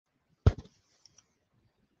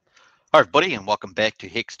Hi everybody, and welcome back to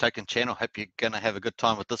Hex Token channel. Hope you're going to have a good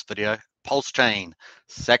time with this video. PulseChain,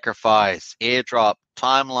 Sacrifice, Airdrop,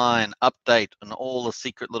 timeline, update, and all the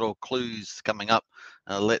secret little clues coming up.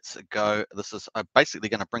 Let's go. This is basically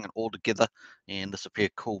going to bring it all together, and this will be a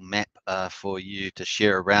cool map for you to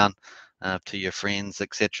share around to your friends,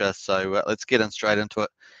 etc. So let's get in straight into it.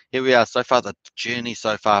 Here we are. So far, the journey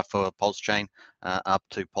so far for PulseChain up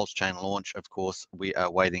to PulseChain launch. Of course, we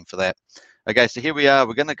are waiting for that. Okay, so here we are.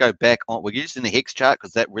 We're going to go back on. We're using the Hex chart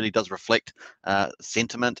because that really does reflect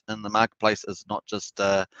sentiment in the marketplace. It's not just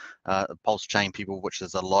PulseChain people, which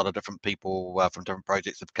is a lot of different people from different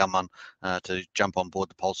projects have come on to jump on board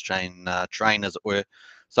the PulseChain train, as it were.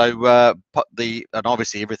 So and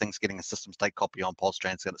obviously everything's getting a system state copy on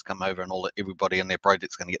PulseChain, so it's come over, and everybody in their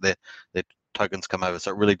project's going to get their tokens come over. So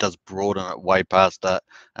it really does broaden it way past the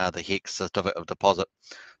Hex certificate of deposit.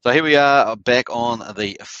 So here we are back on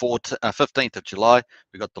the 15th of July.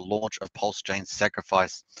 We got the launch of PulseChain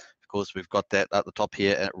Sacrifice. Of course, we've got that at the top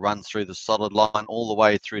here. It runs through the solid line all the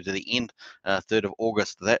way through to the end, 3rd of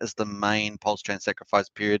August. That is the main PulseChain Sacrifice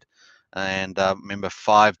period. And remember,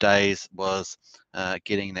 5 days was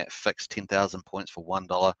getting that fixed 10,000 points for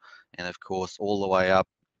 $1. And of course, all the way up,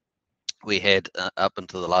 we had up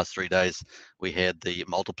until the last 3 days, we had the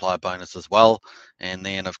multiplier bonus as well, and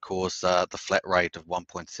then of course the flat rate of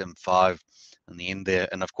 1.75 in the end there.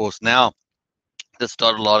 And of course now this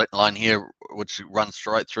dotted line here, which runs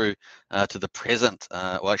right through to the present,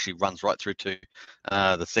 well, actually runs right through to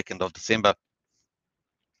the 2nd of December.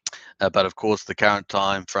 But of course, the current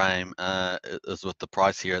time frame is with the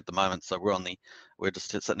price here at the moment. So we're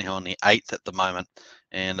just sitting here on the 8th at the moment,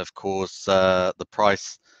 and of course the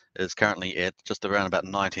price is currently at just around about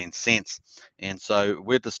 19 cents. And so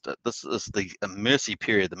we're just this is the mercy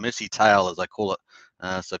period, the mercy tail, as I call it.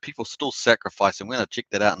 So people still sacrificing. We're going to check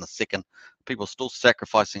that out in a second. People still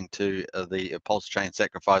sacrificing to the PulseChain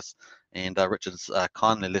Sacrifice, and Richard's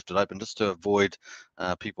kindly left it open just to avoid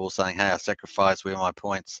people saying, "Hey, I sacrificed. Where are my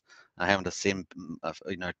points?" Having to send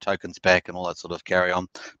tokens back and all that sort of carry on,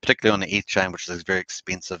 particularly on the ETH chain, which is very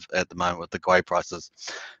expensive at the moment with the Gwei prices.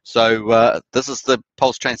 So this is the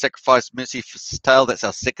PulseChain Sacrifice Mercy Tail. That's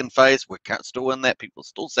our second phase. We're still in that. People are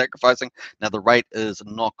still sacrificing. Now the rate is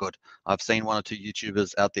not good. I've seen 1 or 2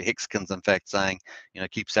 YouTubers out there, Hexkins in fact, saying,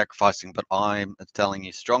 keep sacrificing, but I'm telling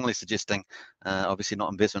you, strongly suggesting, obviously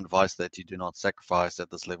not investment advice, that you do not sacrifice at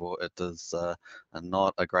this level. It is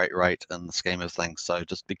not a great rate in the scheme of things. So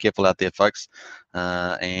just be careful out there, folks.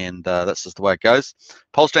 And that's just the way it goes.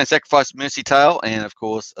 PulseChain Sacrifice Mercy Tail, and of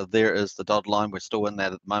course there is the dotted line. We're still in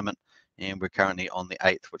that at the moment, and we're currently on the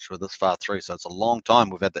 8th, which we're this far through. So it's a long time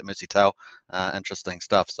we've had that mercy tail. Interesting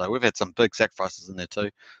stuff. So we've had some big sacrifices in there too.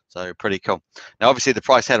 So pretty cool. Now, obviously, the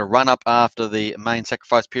price had a run up after the main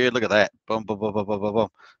sacrifice period. Look at that. Boom, boom, boom, boom, boom, boom, boom.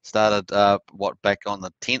 Started back on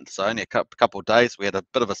the 10th. So only a couple of days. We had a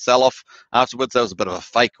bit of a sell off afterwards. That was a bit of a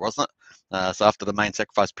fake, wasn't it? So after the main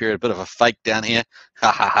sacrifice period, a bit of a fake down here.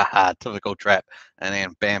 Ha ha ha ha. Typical trap. And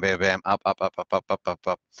then bam, bam, bam, up, up, up, up, up, up, up,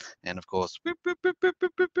 up. And of course, boop, boop, boop, boop, boop,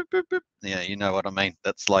 boop, boop, boop. Yeah, you know what I mean.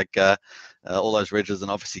 That's like all those ridges,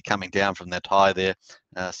 and obviously coming down from that high there,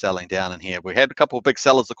 selling down in here. We had a couple of big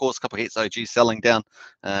sellers, of course, a couple of Hex OGs selling down.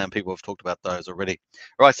 People have talked about those already.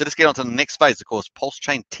 All right, so let's get on to the next phase, of course.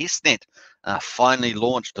 PulseChain Testnet finally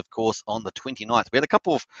launched, of course, on the 29th. We had a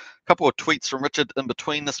couple of tweets from Richard in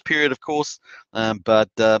between this period, of course, but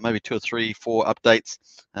maybe 2 or 3, 4 updates,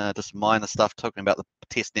 just minor stuff talking about the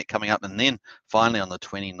testnet coming up. And then finally on the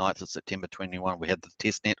 29th of September 21, we had the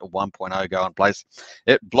testnet 1.0 go in place.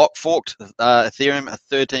 It block forked Ethereum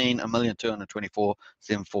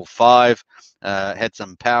 13,224,745. Had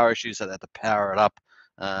some power issues, so they had to power it up.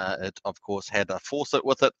 It of course had a faucet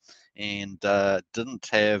with it, and didn't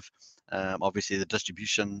have obviously the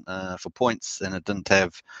distribution for points, and it didn't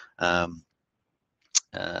have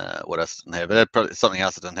what else didn't have? It had probably something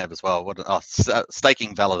else it didn't have as well.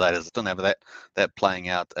 Staking validators. It didn't have that playing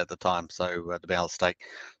out at the time. So to be able to stake.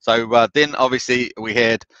 So then obviously we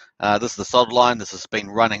had this is the solid line. This has been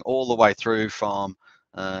running all the way through from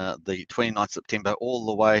the 29th September all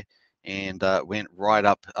the way, and went right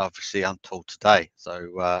up obviously until today.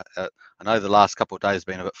 So I know the last couple of days have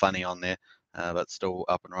been a bit funny on there. But still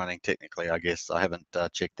up and running technically, I guess. I haven't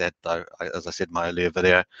checked that though, as I said in my earlier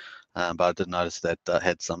video. But I did notice that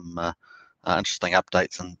had some interesting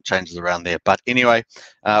updates and changes around there. But anyway,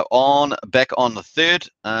 back on the 3rd,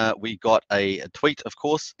 we got a tweet, of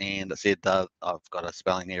course, and it said, I've got a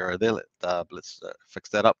spelling error there. Let's fix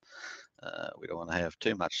that up. We don't want to have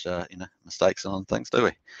too much, mistakes on things, do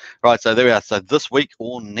we? Right, so there we are. So this week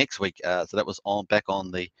or next week. So that was back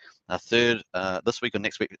on the third. This week or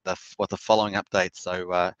next week, with the following updates.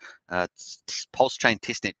 So PulseChain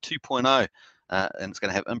Testnet 2.0, and it's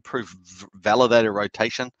going to have improved validator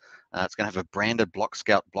rotation. It's going to have a branded block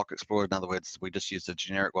scout, block explorer. In other words, we just used a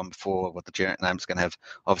generic one before. With the generic name, it's going to have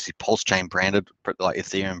obviously PulseChain branded, like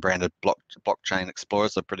Ethereum branded blockchain explorer.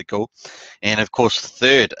 So pretty cool. And of course,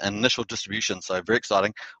 third, initial distribution. So very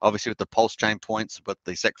exciting. Obviously, with the PulseChain points, with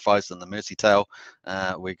the sacrifice and the mercy tail,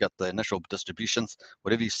 we got the initial distributions.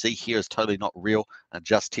 Whatever you see here is totally not real,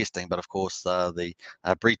 just testing. But of course, the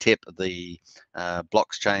Bretep, the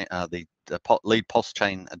blockchain, the lead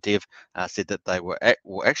PulseChain dev said that they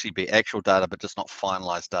will actually be actual data, but just not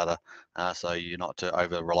finalized data. So you're not to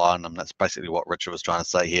over rely on them. That's basically what Richard was trying to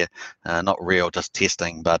say here. Not real, just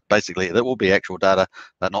testing. But basically, it will be actual data,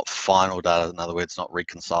 but not final data. In other words, not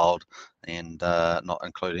reconciled, and not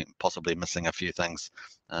including possibly missing a few things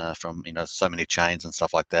from so many chains and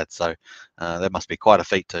stuff like that. So that must be quite a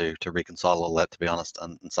feat to reconcile all that, to be honest,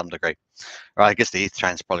 in some degree. Right, I guess the ETH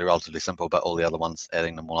chain is probably relatively simple, but all the other ones,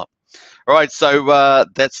 adding them all up. All right, so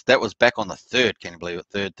that was back on the 3rd. Can you believe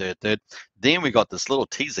it? 3rd. Then we got this little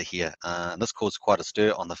teaser here, and this caused quite a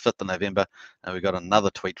stir on the 5th of November. We got another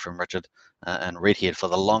tweet from Richard and Redhead. For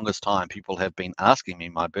the longest time, people have been asking me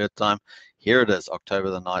my birth time. Here it is, October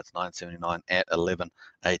the 9th, 1979 at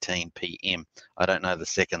 11:18 p.m. I don't know the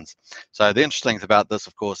seconds. So the interesting thing about this,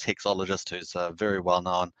 of course, hexologist, who's very well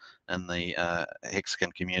known in the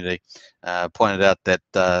Hexagon community, pointed out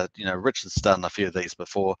that Richard's done a few of these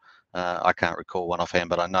before. I can't recall one offhand,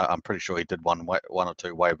 but I'm pretty sure he did one or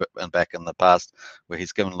two way back in the past, where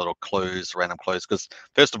he's given little clues, random clues. Because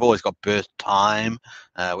first of all, he's got birth time,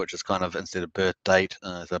 which is kind of, instead of birth date,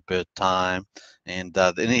 it's a birth time. And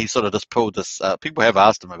then he sort of just pulled this. People have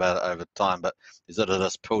asked him about it over time, but he sort of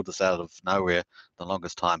just pulled this out of nowhere. The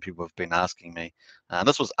longest time people have been asking me.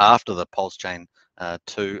 This was after the PulseChain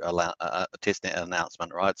 2 testnet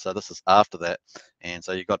announcement, right? So this is after that. And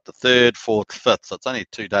so you got the 3rd, 4th, 5th. So it's only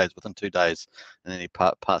 2 days, within 2 days. And then he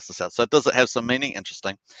passed this out. So does it have some meaning?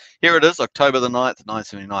 Interesting. Here it is, October the 9th,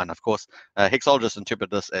 1979. Of course, hexologists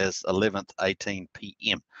interpret this as 11:18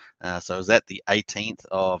 p.m. So is that the 18th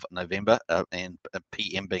of November, and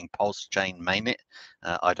PM being PulseChain Mainnet?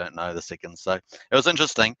 I don't know the seconds. So it was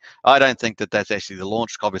interesting. I don't think that that's actually the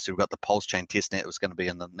launch. Obviously, we've got the PulseChain testnet. It was going to be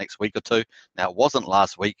in the next week or two. Now, it wasn't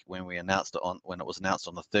last week when we announced it when it was announced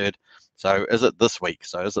on the 3rd. So is it this week?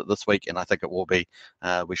 So is it this week? And I think it will be.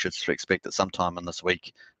 We should expect it sometime in this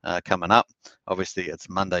week coming up. Obviously, it's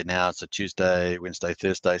Monday now. So Tuesday, Wednesday,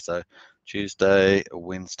 Thursday. So Tuesday,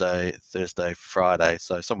 Wednesday, Thursday, Friday.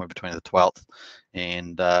 So somewhere between the 12th,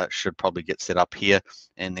 and should probably get set up here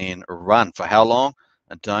and then run. For how long?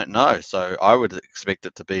 I don't know. So I would expect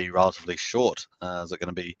it to be relatively short. Is it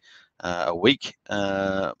going to be a week,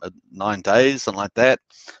 9 days, something like that?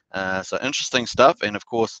 So interesting stuff. And of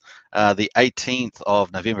course, the 18th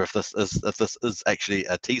of November, if this is actually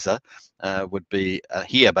a teaser, would be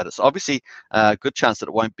here. But it's obviously a good chance that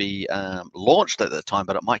it won't be launched at that time,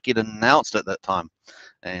 but it might get announced at that time.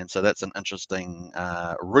 And so that's an interesting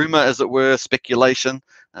rumor, as it were, speculation,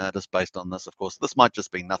 just based on this. Of course, this might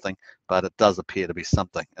just be nothing, but it does appear to be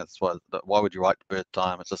something. That's why would you write birth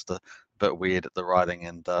time? It's just a bit weird at the writing,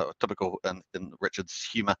 and typical in Richard's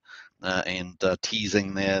humor and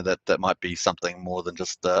teasing there that might be something more than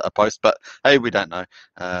just a post. But hey, we don't know.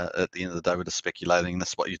 At the end of the day, we're just speculating.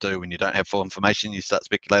 That's what you do when you don't have full information. You start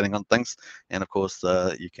speculating on things, and of course,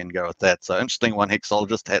 you can go with that. So interesting one,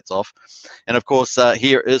 hexologist. Hats off. And of course,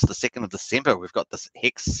 here is the 2nd of December. We've got this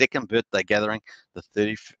Hex second birthday gathering, the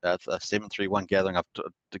 731 gathering. I've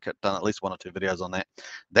done at least 1 or 2 videos on that.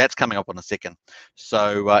 That's coming up on the 2nd.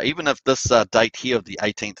 So even if this date here of the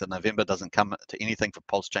 18th of November doesn't come to anything for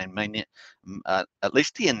PulseChain Mainnet, at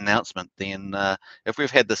least the announcement, then if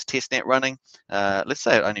we've had this testnet running, let's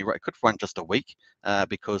say it could run just a week,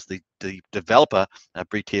 because the developer,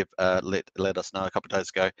 Bretep, let us know a couple of days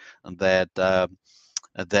ago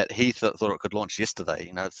that he thought it could launch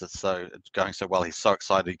yesterday. It's going so well. He's so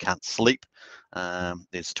excited he can't sleep.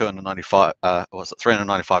 There's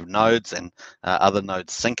 395 nodes, and other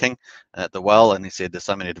nodes syncing at the well. And he said there's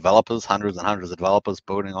so many developers, hundreds and hundreds of developers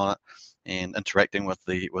building on it and interacting with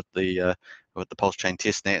the PulseChain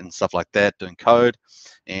testnet and stuff like that, doing code.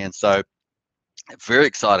 And so very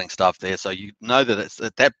exciting stuff there. So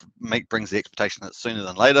that brings the expectation that it's sooner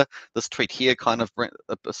than later. This tweet here kind of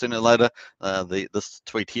sooner than later. This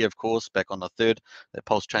tweet here, of course, back on the 3rd, that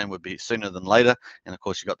PulseChain would be sooner than later. And of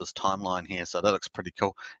course, you got this timeline here, so that looks pretty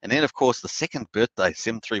cool. And then, of course, the 2nd birthday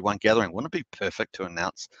 731 gathering. Wouldn't it be perfect to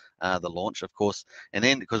announce the launch, of course. And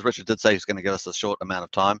then, because Richard did say he's going to give us a short amount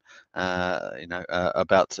of time,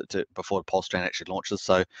 before the PulseChain actually launches.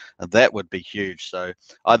 So that would be huge. So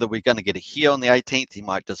either we're going to get it here on the 18th, he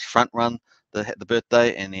might just front run the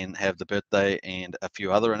birthday and then have the birthday and a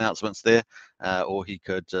few other announcements there, or he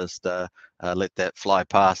could just let that fly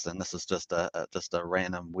past. And this is just a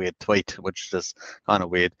random weird tweet, which is just kind of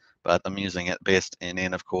weird, but amusing at best. And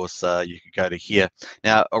then, of course, you could go to here.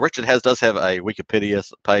 Now, Richard does have a Wikipedia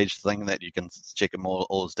page thing that you can check him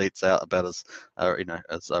all his deets out about his,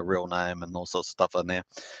 his real name and all sorts of stuff in there.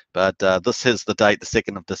 But this is the date, the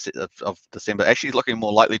 2nd of December. Actually, looking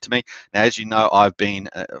more likely to me. Now, as you know, I've been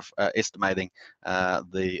estimating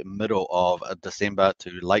the middle of December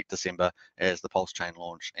to late December as the PulseChain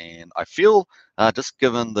launch, and I feel just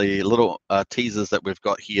given the little teasers that we've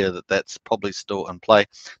got here that's probably still in play.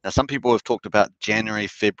 Now, some people have talked about January,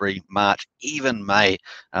 February, March, even May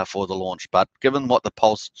for the launch, but given what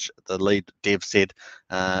the lead dev said,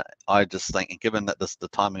 I just think, and given that the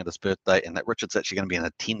timing of this birthday and that Richard's actually going to be in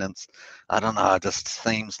attendance, I don't know, it just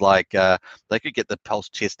seems like they could get the Pulse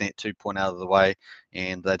Testnet 2.0 out of the way,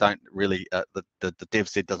 and they don't really, the dev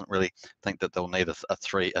said doesn't really think that they'll need a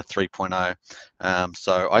 3.0.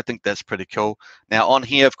 So I think that's pretty cool. Now on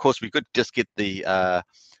here, of course, we could just get the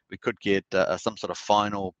some sort of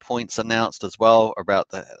final points announced as well about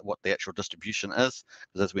what the actual distribution is,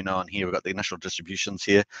 because as we know on here, we've got the initial distributions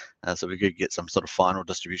here, so we could get some sort of final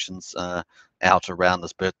distributions out around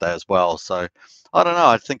this birthday as well. So I don't know,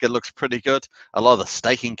 I think it looks pretty good. A lot of the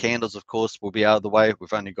staking candles, of course, will be out of the way.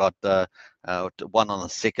 We've only got one on the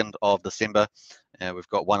 2nd of December. We've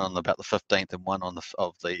got one on about the 15th and one on the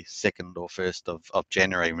 2nd or 1st of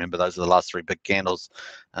January. Remember, those are the last 3 big candles,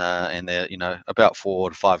 and they're about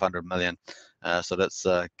 400 to 500 million. So that's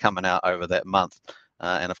coming out over that month.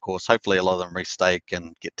 And of course, hopefully a lot of them restake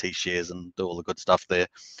and get T-shares and do all the good stuff there.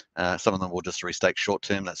 Some of them will just restake short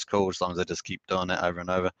term. That's cool, as long as they just keep doing that over and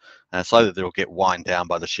over. Slowly they'll get wind down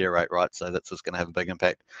by the share rate, right? So that's just going to have a big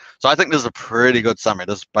impact. So I think this is a pretty good summary.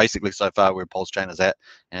 This is basically so far where PulseChain is at,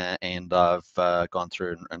 and I've gone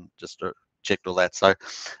through and just checked all that. So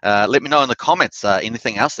let me know in the comments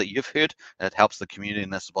anything else that you've heard that helps the community,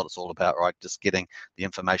 and that's what it's all about, right? Just getting the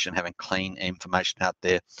information, having clean information out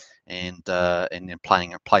there, and then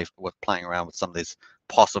playing around with some of these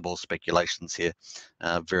possible speculations here.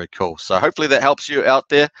 Very cool. So hopefully that helps you out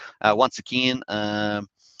there. Once again,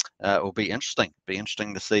 it will be interesting.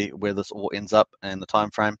 To see where this all ends up in the time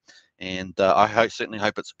frame. And I certainly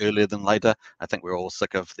hope it's earlier than later. I think we're all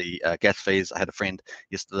sick of the gas fees. I had a friend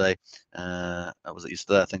yesterday, was it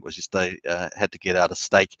yesterday? I think it was yesterday, had to get out of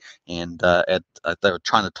stake, and they were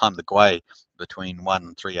trying to time the gwei between 1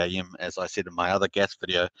 and 3 a.m., as I said in my other gas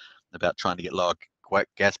video about trying to get lower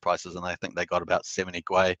gas prices, and I think they got about 70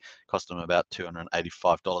 gwei, cost them about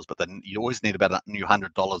 $285, but then you always need about a new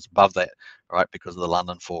 $100 above that, right? Because of the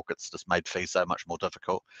London fork, it's just made fees so much more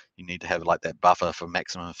difficult. You need to have like that buffer for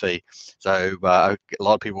maximum fee. So a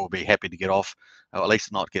lot of people will be happy to get off, or at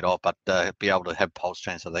least not get off, but be able to have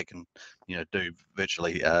PulseChain so they can do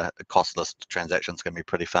virtually costless transactions. Going to be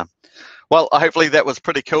pretty fun. Well, hopefully that was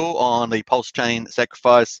pretty cool on the PulseChain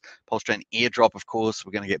Sacrifice, PulseChain Airdrop. Of course,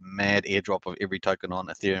 we're going to get mad airdrop of every token on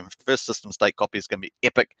Ethereum. First system stake copy is going to be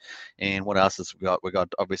epic. And what else has we got? We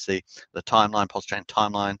got obviously the timeline, PulseChain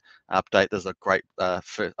timeline update. There's a great, I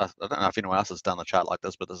don't know if anyone else has done a chart like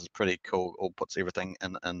this, but this is pretty cool. All puts everything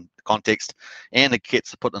in context, and it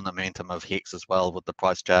gets to put in the momentum of Hex as well with the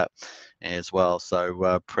price chart as well.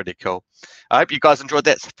 So pretty cool. I hope you guys enjoyed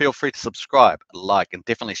that. So feel free to subscribe, like, and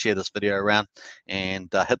definitely share this video around, and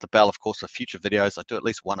hit the bell, of course, for future videos. I do at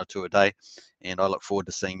least 1 or 2 a day, and I look forward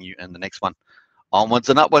to seeing you in the next one. Onwards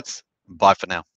and upwards. Bye for now.